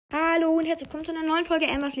Hallo und herzlich willkommen zu einer neuen Folge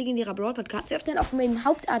Ambers legendärer Brawl Podcast. Wir öffnen auf meinem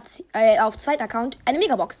auf zweiten Account eine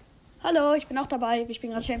Megabox. Hallo, ich bin auch dabei. Ich bin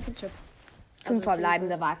gerade Championship. 5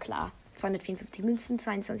 verbleibende war klar. 254 Münzen,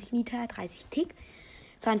 22 Nita, 30 Tick,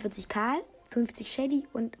 42 Karl, 50 Shelly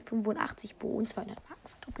und 85 Bo und 200 Marken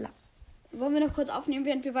Verdoppler. Wollen wir noch kurz aufnehmen,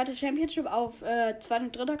 während wir weiter Championship auf 2.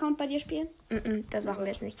 und 3. Account bei dir spielen? Das machen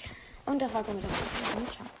wir jetzt nicht. Und das war's dann mit der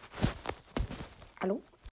Folge. Ciao. Hallo?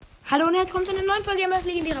 Hallo und herzlich willkommen zu einer neuen Folge Ambers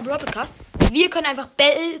legendärer Brawl Podcast. Wir können einfach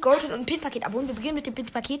Belle, Goldhand und Paket abholen. Wir beginnen mit dem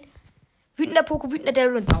Paket. Wütender Poco, wütender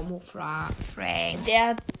Daryl und Daumen hoch, Frank.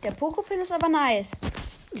 Der Poco-Pin ist aber nice.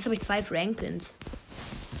 Jetzt habe ich 2 Frank-Pins.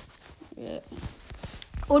 Yeah.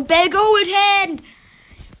 Und Belle Goldhand!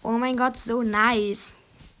 Oh mein Gott, so nice.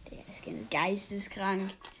 Der ist geisteskrank.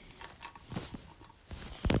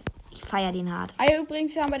 Ich feiere den hart.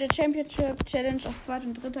 Übrigens, wir haben bei der Championship Challenge auf 2.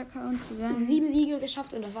 und 3. Account zusammen 7 Siege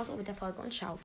geschafft und das war's auch mit der Folge und ciao.